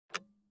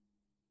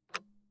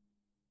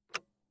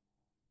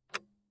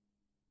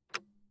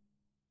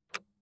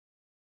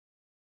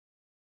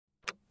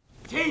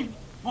Team,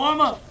 form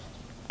up.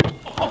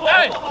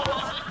 Hey!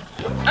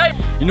 Hey!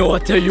 You know, I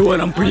tell you what,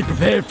 I'm pretty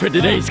prepared for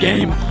today's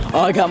game.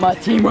 I got my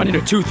team running a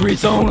 2-3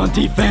 zone on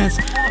defense.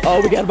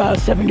 We got about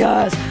 7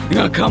 guys. They're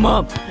gonna come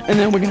up, and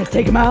then we're gonna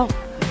take them out,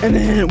 and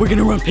then we're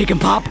gonna run pick and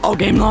pop all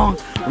game long.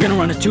 We're gonna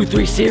run a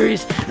 2-3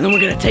 series, and then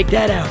we're gonna take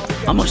that out.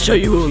 I'm gonna show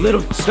you a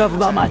little stuff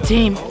about my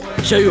team.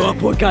 Show you our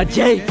poor guy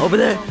Jay over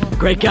there.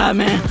 Great guy,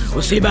 man.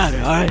 We'll see about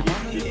it, all right?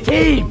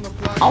 Team,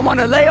 I want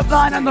a layup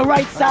line on the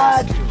right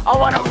side. I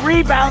want a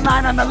rebound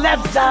line on the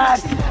left side.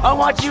 I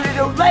want you to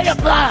do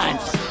layup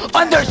lines.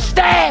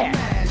 Understand?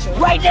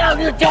 Right now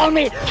you're telling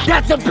me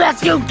that's the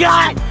best you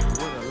got?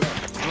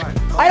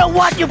 I don't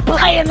want you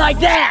playing like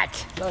that.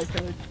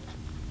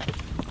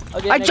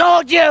 I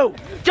told you,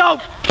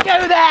 don't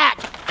do that.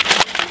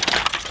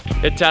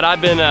 Hey Ted,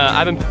 I've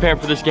been preparing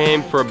for this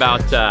game for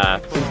about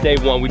since day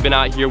one. We've been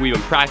out here, we've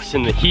been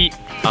practicing the heat.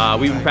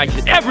 We've been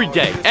practicing every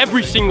day,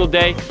 every single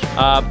day.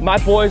 My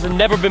boys have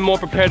never been more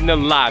prepared in their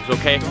lives,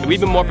 okay? We've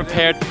been more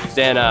prepared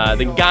than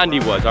Gandhi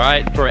was, all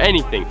right? For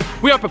anything.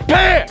 We are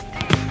prepared!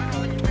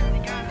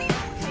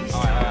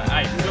 All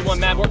right, good one,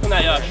 Matt. Work on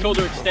that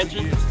shoulder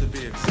extension.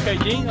 Okay,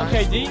 Dean,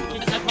 okay, Dean.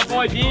 That's my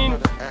boy, Dean.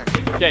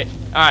 Okay,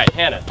 all right,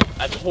 Hannah,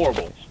 that's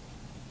horrible.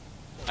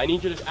 I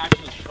need you to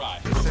actually try.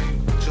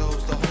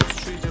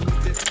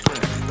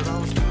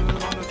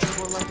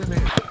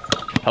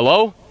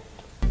 Hello?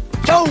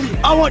 Tony,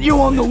 I want you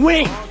on the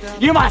wing.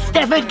 You're my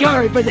Stephen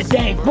Curry for the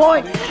day,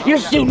 boy. You're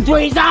shooting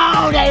threes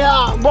all day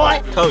long,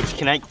 boy. Coach,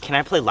 can I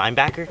play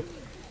linebacker?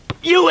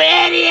 You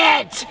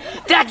idiot!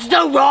 That's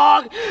the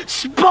wrong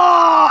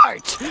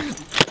sport!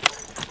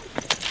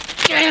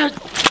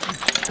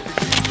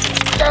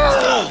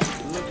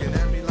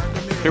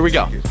 Here we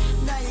go.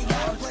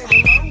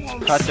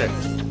 That's it.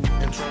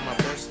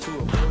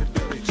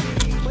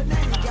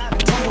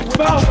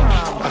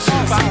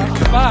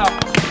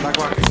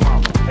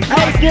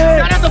 Hey, dude!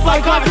 Shut up the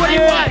bike off, what do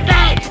you want?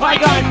 Thanks!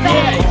 Bike on,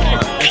 Ball.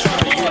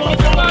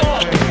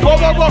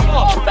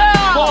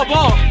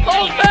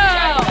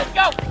 Let's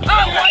go.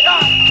 Oh my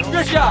God.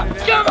 Good shot.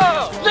 Come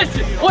on.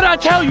 Listen, what I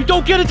tell you,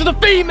 don't get into the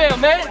female,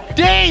 man.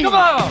 Dang. Come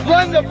on.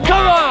 Run the.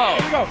 Come on.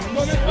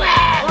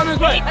 Run this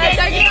way. Hey,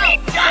 take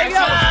it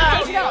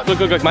out.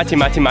 Look, my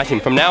team.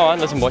 From now on,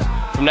 listen, boys.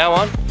 From now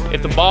on,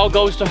 if the ball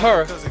goes to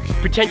her,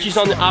 pretend she's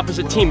on the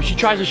opposite team. If she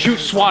tries to shoot,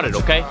 swat it,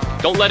 okay?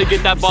 Don't let her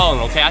get that ball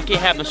in, okay? I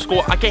can't have the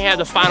score. I can't have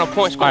the final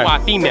point scored by a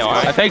female,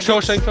 all right? Thanks,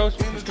 Coach. Thanks, Coach.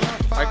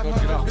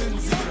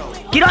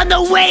 Get on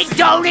the wing,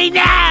 Tony,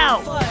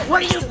 now!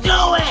 What are you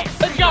doing?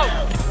 Let's go.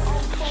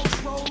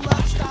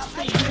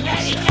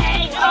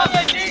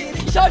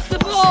 Touch the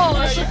ball.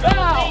 That's a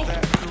foul.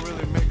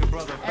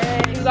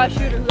 Hey, who got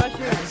shooter?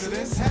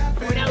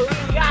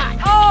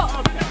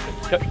 Oh!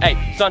 Hey,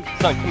 son,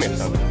 come here,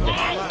 son.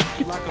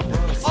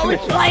 Are we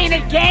playing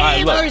a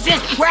game or is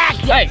this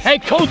practice? Hey,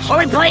 coach! Are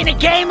we playing a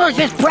game or is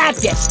this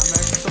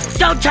practice?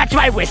 Don't touch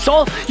my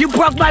whistle! You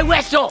broke my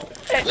whistle!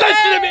 Listen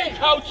to me,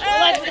 coach!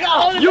 Let's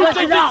go! You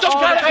think this some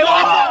kind of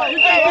fun? You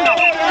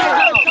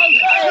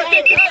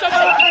think this some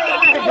kind of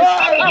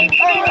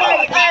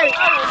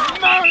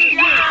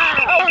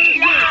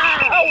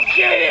Oh,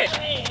 get it!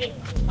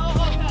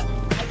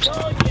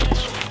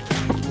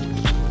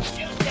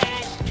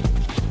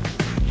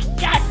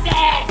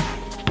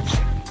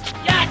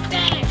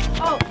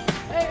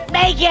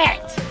 Make it!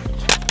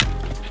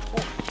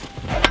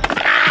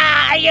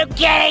 Are you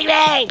kidding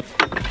me?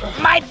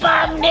 My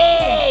bum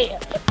knee!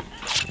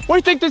 What do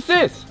you think this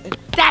is?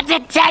 That's a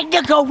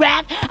technical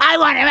ref. I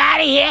want him out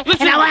of here,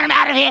 and I want him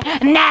out of here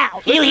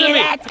now. You hear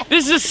that?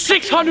 This is a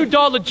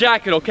 $600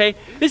 jacket, okay?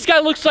 This guy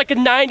looks like a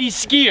 90s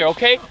skier,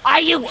 okay?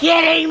 Are you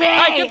kidding me?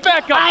 Hey, get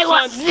back up, I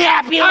will son.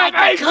 snap you like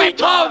I'm a 8 feet clip.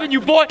 taller than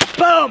you, boy.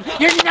 Boom!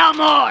 You're no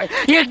more.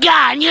 You're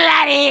gone. You're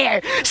out of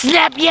here.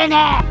 Snap your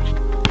neck.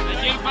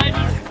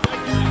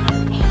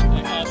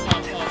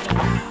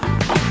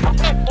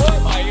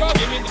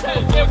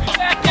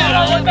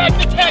 Back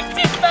to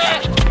Texas, man.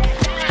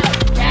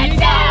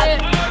 That's out.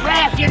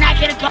 Ref, you're not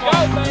gonna go. Go,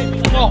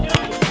 baby. Come on.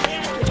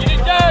 Get it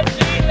done,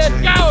 Gene. Let's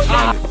go.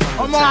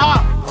 Come on.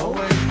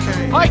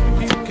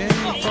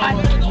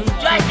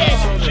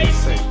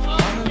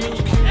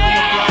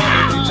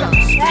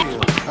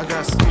 I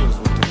got skills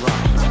with the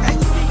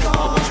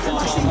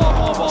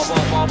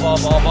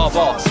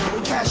Ball.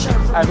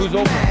 Hey, who's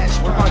open?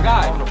 Where's my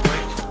guy?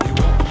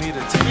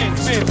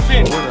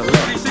 Spin.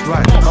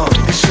 right.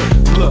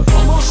 Look.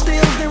 More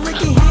steals than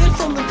Ricky Head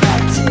from the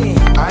back 10.